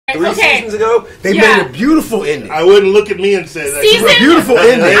3 seasons ago, they made a beautiful ending. I wouldn't look at me and say that. A beautiful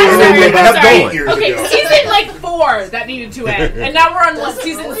ending. They kept going. Okay, season like 4 that needed to end, and now we're on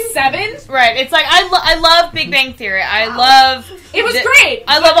season 7. Right. It's like I love Big Bang Theory. I love. It was great.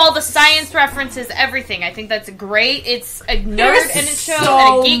 I love all the science references, everything. I think that's great. It's a nerd and a show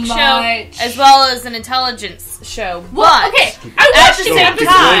and a geek show, as well as an intelligence show. Well, but okay, I watched at the same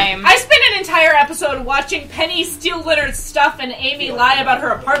time, I spent an entire episode watching Penny steal Leonard's stuff and Amy lie about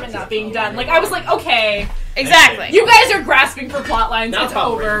her apartment not being done. Like, I was like, okay. Exactly. You guys are grasping for plot lines. It's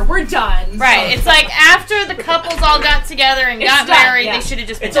over. We're done. Right. It's like after the couples all got together and got married, they should have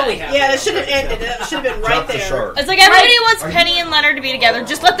just been done. Yeah, it should have ended. It should have been right there. It's like everybody wants Penny and Leonard to be together.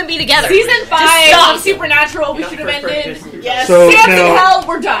 Just let them be together. Season 5 of Supernatural, we should have ended. Yes. So Sam's in Hell,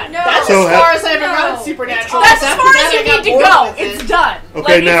 we're done. That's as far as I ever got in Supernatural. That's as far as you need to go. It's done.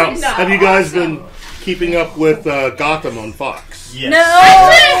 Okay, now, have you guys been keeping up with Gotham on Fox? Yes. No,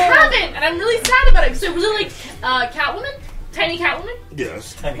 I haven't, and I'm really sad about it because I really like Catwoman, Tiny Catwoman.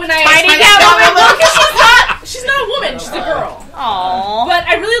 Yes. Tiny Catwoman. Well, because she's not a woman; she's a girl. Aww. But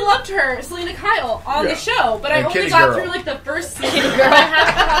I really loved her, Selena Kyle, on the show. But I only got through like the first season. Girl. I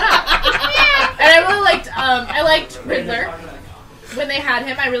haven't caught up. And I really liked. I liked Riddler. When they had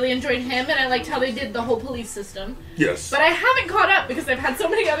him, I really enjoyed him, and I liked how they did the whole police system. Yes. But I haven't caught up because I've had so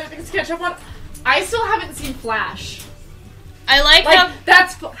many other things to catch up on. I still haven't seen Flash. I like how...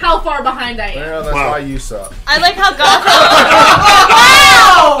 That's how far behind I am. Well, that's why you suck. I like how Gotham...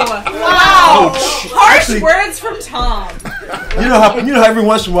 Wow! Harsh Actually, words from Tom. You know how every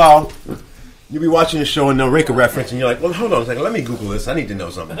once in a while you'll be watching a show and they'll make a reference and you're like, well, hold on a second, let me Google this. I need to know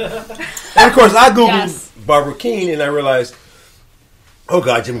something. And of course, I Googled Barbara Keene and I realized, oh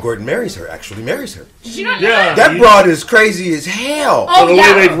God, Jim Gordon marries her. Did you not know Yeah. That broad is crazy as hell. Oh, the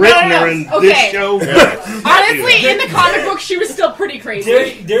way they've written her in this show. Honestly, in the comic book, she was still pretty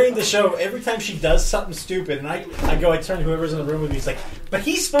crazy. During the show, every time she does something stupid, and I turn to whoever's in the room with me, it's like, but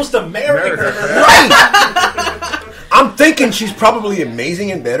he's supposed to marry her. Right! I'm thinking she's probably amazing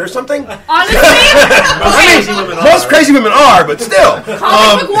in bed or something. Honestly, most crazy women are, but still.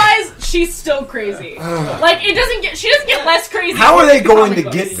 comic book wise, she's still crazy. Like she doesn't get less crazy. How are they in going to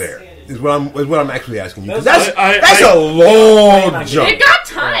comic get books. there? Is what I'm actually asking you. 'Cause That's that's a long jump. They've got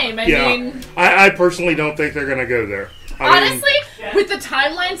time. I mean, I personally don't think they're going to go there. honestly, with the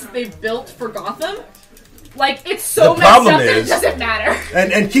timelines that they've built for Gotham, like it's so The messed problem up that it is- doesn't matter.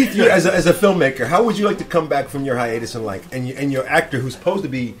 And Keith, you, as a filmmaker, how would you like to come back from your hiatus and your actor who's supposed to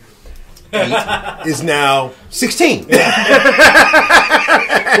be 8 is now 16?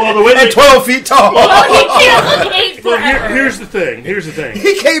 Well, the way and 12 feet tall. Well, he can't look 8 forever. Here's the thing.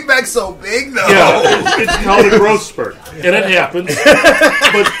 He came back so big, though. Yeah, it's called a growth spurt, and it happens.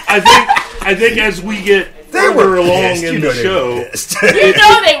 But I think as we get further along in the show, You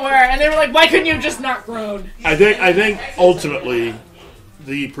know they were, and they were like, "Why couldn't you have just not grown?" I think ultimately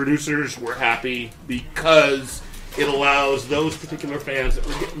the producers were happy because it allows those particular fans that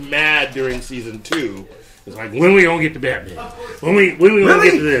were getting mad during season 2. It's like, when are we gonna get to Batman? When we gonna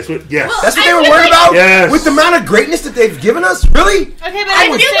get to this? Yes. Well, That's what they were worried about? Yes. With the amount of greatness that they've given us? Really? Okay, but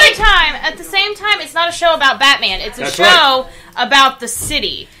at the same time, it's not a show about Batman. It's a That's show about the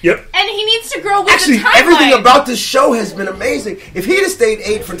city. Yep. And he needs to grow with Actually, the timeline. everything about this show has been amazing. If he'd have stayed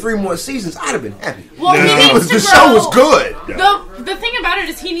 8 for 3 more seasons, I'd have been happy. Well, he needs to The grow. show was good. The thing about it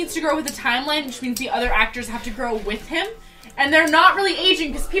is he needs to grow with the timeline, which means the other actors have to grow with him, and they're not really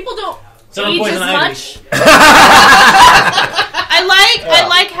aging because people don't age as much. I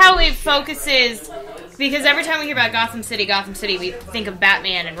like how it focuses, because every time we hear about Gotham City, we think of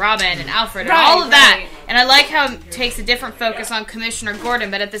Batman and Robin and Alfred and all of that. And I like how it takes a different focus on Commissioner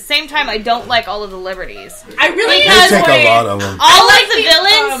Gordon, but at the same time, I don't like all of the liberties. I really because They take a lot of them. all of the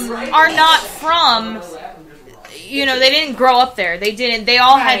villains are not from. You know, they didn't grow up there. They didn't. They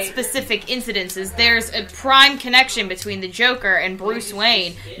all had specific incidences. There's a prime connection between the Joker and Bruce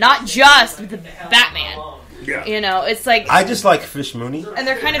Wayne, not just the Batman. Yeah. You know, it's like I just like Fish Mooney. and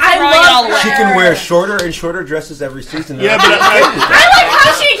they're kind of throwing it all away. She can wear shorter and shorter dresses every season. Yeah, but I like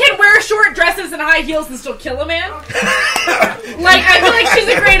how she can wear short dresses and high heels and still kill a man. Like, I feel like she's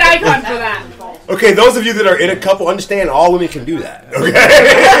a great icon for that. Okay, those of you that are in a couple understand all women can do that. Okay,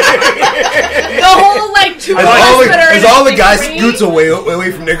 The whole like 2 as all the guys three. scoots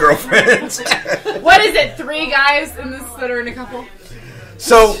away from their girlfriends. What is it? 3 guys in this that are in a couple?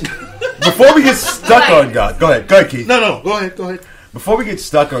 So, before we get stuck on God, go ahead, Keith. No, go ahead. Before we get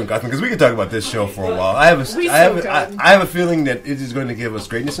stuck on Gotham, because we can talk about this show for a while, I have a feeling that it is going to give us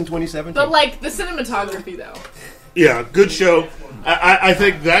greatness in 2017. But like the cinematography, though. Yeah, good show. I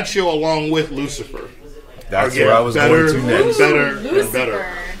think that show, along with Lucifer, That's where I was going to next. Better and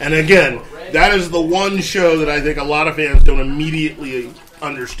better. And again, that is the one show that I think a lot of fans don't immediately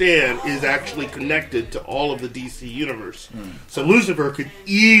understand is actually connected to all of the DC universe. So Lucifer could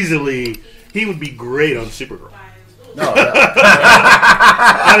easily, he would be great on Supergirl. No, yeah.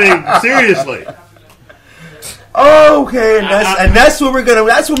 I mean, seriously. Okay, and that's what we're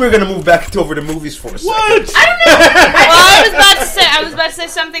gonna move back over to movies for a second. What? I don't know. Well, I was about to say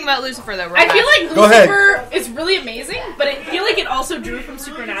something about Lucifer though. I feel like Lucifer is really amazing, but I feel like it also drew from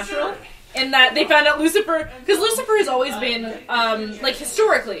Supernatural in that they found out Lucifer, because Lucifer has always been, like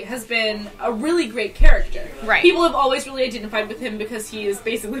historically, has been a really great character. Right. People have always really identified with him because he is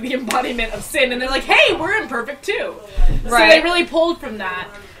basically the embodiment of sin, and they're like, hey, we're imperfect too. Right. So they really pulled from that.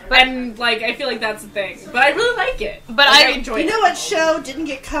 And, like, I feel like that's the thing. But I really like it. But I enjoy it. You know what show didn't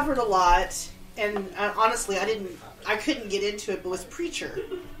get covered a lot, and honestly, I couldn't get into it, but was Preacher.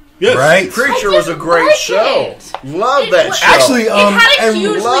 Yes. Right? Preacher was a great show. Love that show. Actually, it had a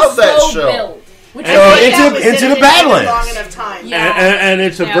hugely love that slow show. build. Which Into the Badlands. Long enough time. Yeah. And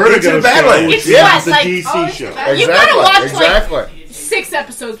it's a Yeah. Vertigo Into the show, Badlands. which It's is what, the like, DC show. You gotta watch, Exactly. 6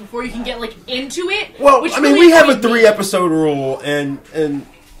 episodes before you can get, like, into it. Well, which I mean, really we have a annoyed me. 3-episode rule, and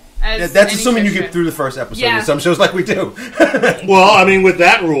As that's any assuming you show get should. through the first episode. Yeah. In some shows, like we do. Well, I mean, with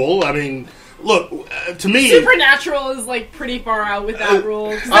that rule, I mean, look, to me... Supernatural is, like, pretty far out with that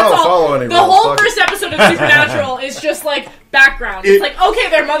rule. 'Cause I don't that's follow any The rules, whole fuck first episode of Supernatural is just, like, background. It's like, okay,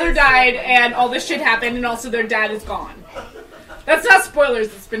 their mother died, and all this shit happened, and also their dad is gone. That's not spoilers.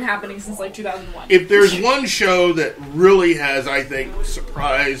 It's been happening since, like, 2001. If there's one show that really has, I think,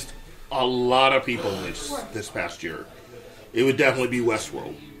 surprised a lot of people this past year, it would definitely be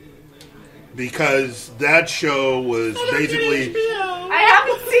Westworld. Because that show was basically... I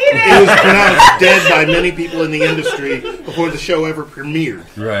haven't seen It was pronounced dead by many people in the industry before the show ever premiered.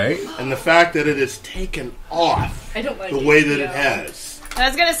 Right. And the fact that it has taken off I don't like the way that HBO. it has. I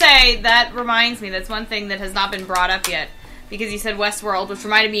was gonna say, that reminds me, that's one thing that has not been brought up yet. Because you said Westworld, which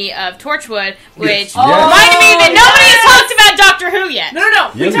reminded me of Torchwood, which Yes. reminded me that Yes. nobody has talked about Doctor Who yet. No.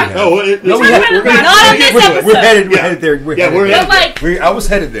 Yeah, we have. No, we have. we're gonna Not on this get to it. episode. We're headed Yeah. there. We're headed But, like, there. I was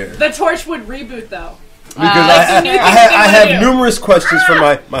headed there. the Torchwood reboot, though. Because that's a new thing I they wanna have do. numerous questions from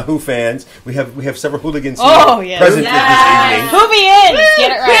my Who fans. We have several hooligans Oh, here yes. present Yes. this Who be in?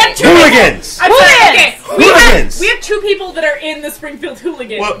 Get it right. Hooligans! I'm sorry, okay. Hooligans! We have 2 people that are in the Springfield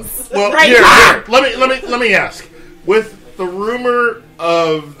Hooligans. Well, right here, here. let me ask. With the rumor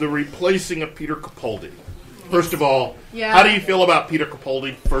of the replacing of Peter Capaldi, first of all, Yeah. how do you feel about Peter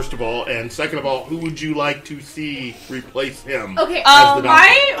Capaldi, first of all? And second of all, who would you like to see replace him Okay, as the Doctor?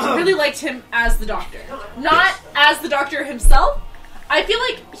 I really liked him as the Doctor. Not as the Doctor himself. I feel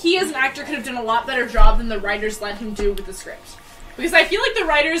like he as an actor could have done a lot better job than the writers let him do with the script. Because I feel like the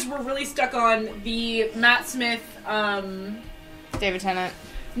writers were really stuck on the Matt Smith, David Tennant.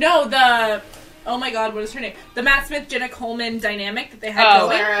 no, the... Oh my god, what is her name? The Matt Smith, Jenna Coleman dynamic that they had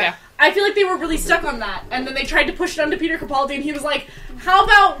going. yeah. I feel like they were really stuck on that. And then they tried to push it onto Peter Capaldi, and he was like, how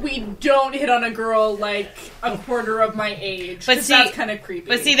about we don't hit on a girl like a quarter of my age? But 'Cause see- that's kind of creepy.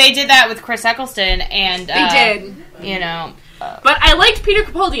 But see, they did that with Chris Eccleston, and They did. You know, But I liked Peter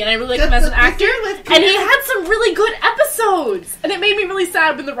Capaldi, and I really liked him as an actor. And he had some really good episodes. And it made me really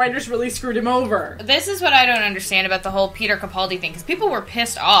sad when the writers really screwed him over. this is what I don't understand about the whole Peter Capaldi thing, because people were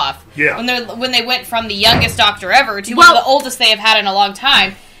pissed off when they went from the youngest Doctor ever to the oldest they have had in a long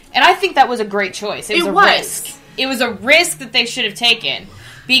time. And I think that was a great choice. It was a risk. It was a risk that they should have taken,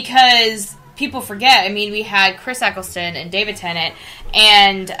 because people forget. I mean, we had Chris Eccleston and David Tennant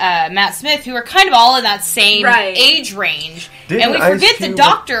and Matt Smith, who are kind of all in that same age range. And we forget the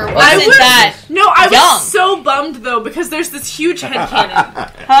Doctor wasn't that No, I was young. so bummed, though, because there's this huge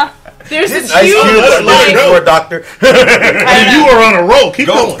headcanon. Huh? There's this Ice huge... Cube looking for a doctor. You are on a roll. Keep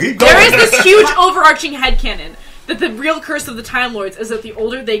going. Keep going. There is this huge overarching headcanon that the real curse of the Time Lords is that the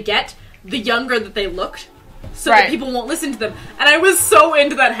older they get, the younger that they looked, so that people won't listen to them. And I was so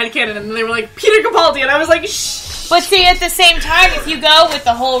into that headcanon, and they were like, Peter Capaldi, and I was like, shh. But see, at the same time, if you go with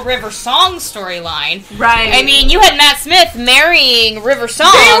the whole River Song storyline, Right. I mean, you had Matt Smith marrying River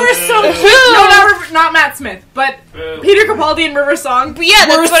Song. They were so cute. No, not Matt Smith, but Peter Capaldi and River Song. But yeah,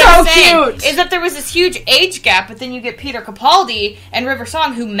 that's were what so I'm saying. cute. Is that there was this huge age gap, but then you get Peter Capaldi and River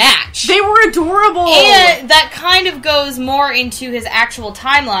Song who match. They were adorable. And that kind of goes more into his actual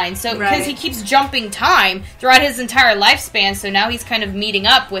timeline. So because he keeps jumping time throughout his entire lifespan, so now he's kind of meeting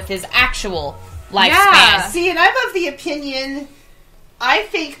up with his actual lifespan. Yeah. See, and I'm of the opinion, I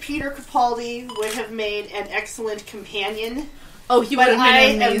think Peter Capaldi would have made an excellent companion. Oh, he would But have been I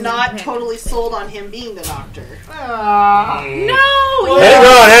an am amazing not companion. totally sold on him being the Doctor. No!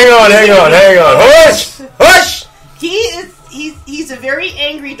 Hang on. Hush! Hush! He's He's a very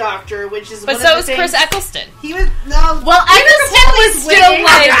angry doctor, which is. But one so of was the Chris things- Eccleston. He was no. Well, Eccleston was still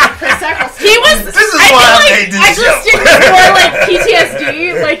like Chris Eccleston. he was. This is I why I feel made like this show. Eccleston was more like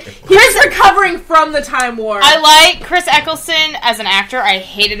PTSD. Like he was recovering from the Time War. I like Chris Eccleston as an actor. I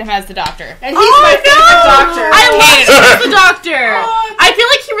hated him as the Doctor. And he's my favorite doctor. I hated loved him him. as the Doctor. I feel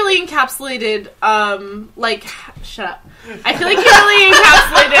like he really encapsulated, like, shut up. I feel like he really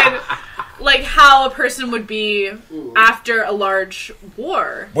encapsulated, like, how a person would be after a large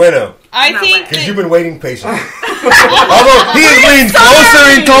war. Bueno. I Not think bad. Because you've that, been waiting patiently. Although he has leaned closer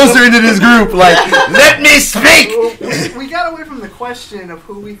and closer into this group, like, let me speak! We got away from the question of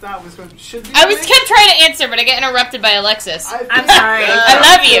who we thought was going to should be. I was kept trying to answer, but I get interrupted by Alexis. I'm sorry. I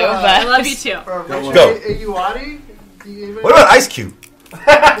love you, I but love you too. Go. Ayuwadi? What about Ice Cube?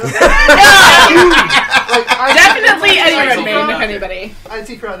 Definitely Eddie Redmayne, if anybody.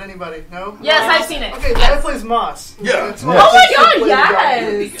 IT Crowd, anybody? No? Yes, I've seen it. Okay, Yes. that plays Moss. Yeah. That's Oh who my I think God, should play the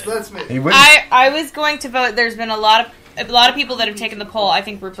yes. doctor. That's me. He would. I was going to vote. There's been a lot of people that have taken the poll. I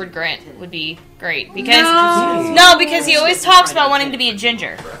think Rupert Grint would be great because because he always talks about wanting to be a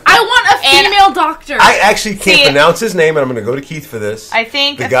ginger. I want a And- female doctor. I actually can't See- pronounce his name, and I'm going to go to Keith for this. I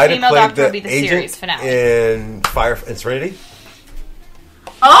think The a guy that female played doctor the would be the series agent finale. in Fire and Serenity.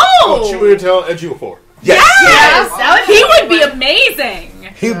 What you Oh! would tell Ejiofor. Yes. Yes! He would be amazing.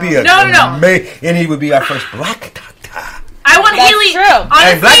 He'd be a No. and he would be our first black doctor. I want That's Haley. true.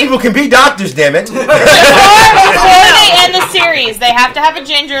 Honestly, And black people can be doctors, damn it. Before they end the series, they have to have a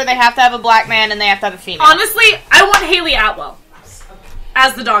ginger, they have to have a black man, and they have to have a female. honestly, I want Haley Atwell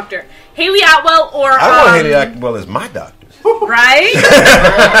as the doctor. Haley Atwell or I want Haley Atwell as my doctor. right?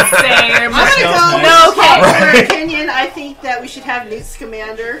 Same. I'm gonna go. No, okay. My opinion, I think that we should have Newt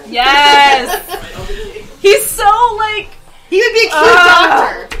Scamander. Yes. He's so like. He would be a cute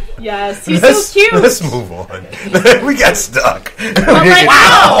doctor. Yes, he's Let's, so cute. let's move on. We got stuck. like,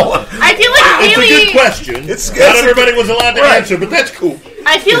 wow. I feel like It's a Haley. good question. It's Not a- everybody was allowed to Right. answer, but that's cool.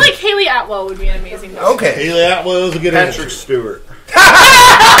 I feel like Haley Atwell would be an amazing doctor. Okay. Haley Atwell is a good answer. Patrick Stewart.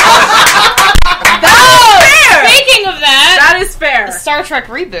 Speaking of that, That is fair. the Star Trek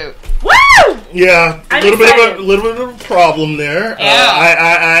reboot. Woo! Yeah, a I'm little excited. bit of a problem there.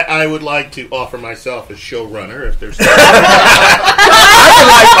 Yeah. I would like to offer myself as showrunner if there's.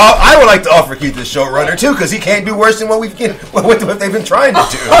 I would like to offer Keith the showrunner too, because he can't do worse than what they've been trying to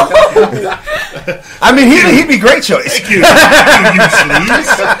do. I mean, he'd be a great choice. Thank you,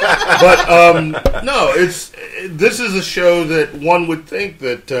 sleaze. But no, this is a show that one would think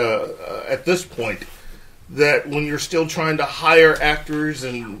that at this point, that when you're still trying to hire actors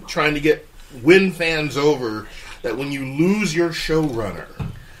and trying to win fans over, that when you lose your showrunner,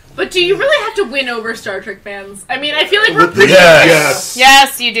 But do you really have to win over Star Trek fans? I mean, I feel like we're pretty. Yes.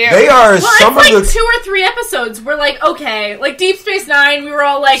 Yes, you do. They are Well, some it's of like the 2 or 3 episodes. We're like, okay, like Deep Space Nine. We were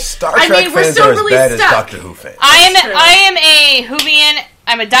all like, Star I Trek mean, we're fans still are as really bad as stuck. Doctor Who fans. I am a Whovian.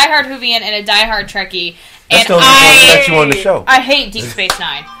 I'm a diehard Whovian and a diehard Trekkie. That's And the only one that you on the show. I hate Deep Space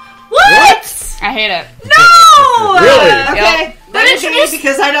Nine. What? I hate it. No. Really? Okay, But that is introduce- me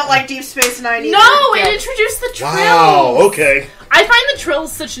because I don't like Deep Space Nine either. No, it introduced the Trills. wow, okay, I find the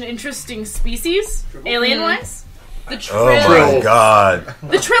Trills such an interesting species, alien-wise. The Oh Trill. my god.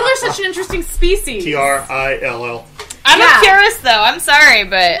 The Trill are such an interesting species. TRILL. I'm Yeah. a purist, though. I'm sorry,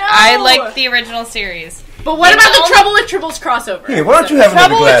 but No. I like the original series. But what And about the all- Trouble with Tribbles crossover? Hey, why don't you have another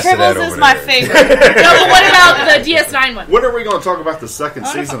Trouble with glass of that Tribbles over is my there? favorite. No, but what about the DS9 one? When are we going to talk about the second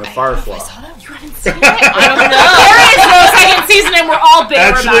season of Firefly? You haven't seen it? I don't know. There is no second season, and we're all bitter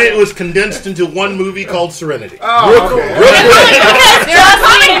about Actually, it. it was condensed into one movie called Serenity. Oh, okay. Trust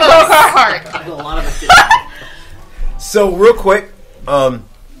me, it broke our heart. So, real quick, been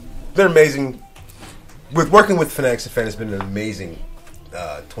amazing. With working with Fanatics and Fan, it's been an amazing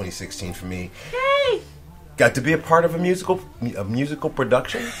 2016 for me. Yay! Got to be a part of a musical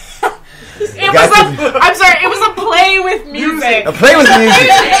production. I'm sorry, it was a play with music. A play with music.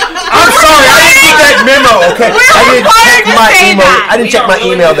 I'm sorry, I didn't get that memo. Okay, I didn't check to my say email. that. I didn't check my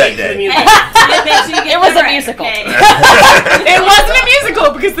email that day. It was a musical. It wasn't a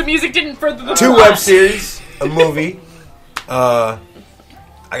musical because the music didn't further the 2 plot. web series, a movie. I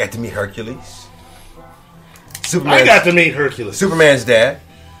got to meet Hercules. I got to meet Hercules. Superman's dad.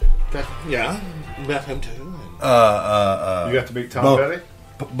 Yeah, met him too. You got to meet Tom Petty?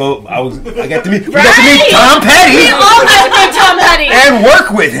 I got to meet. We got to Right. meet Tom Petty We all got to meet Tom Petty. and work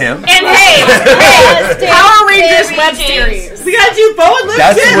with him. And hey, Power Rangers web series. We gotta do Bo and Luke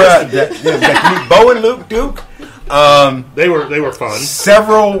That's too. where we got to meet Bo and Luke Duke. They were fun.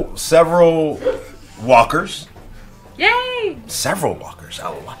 Several walkers. Yay! Several walkers.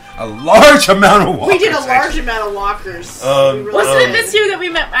 A large amount of walkers. We did a large actually. amount of walkers. Wasn't it this year that we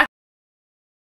met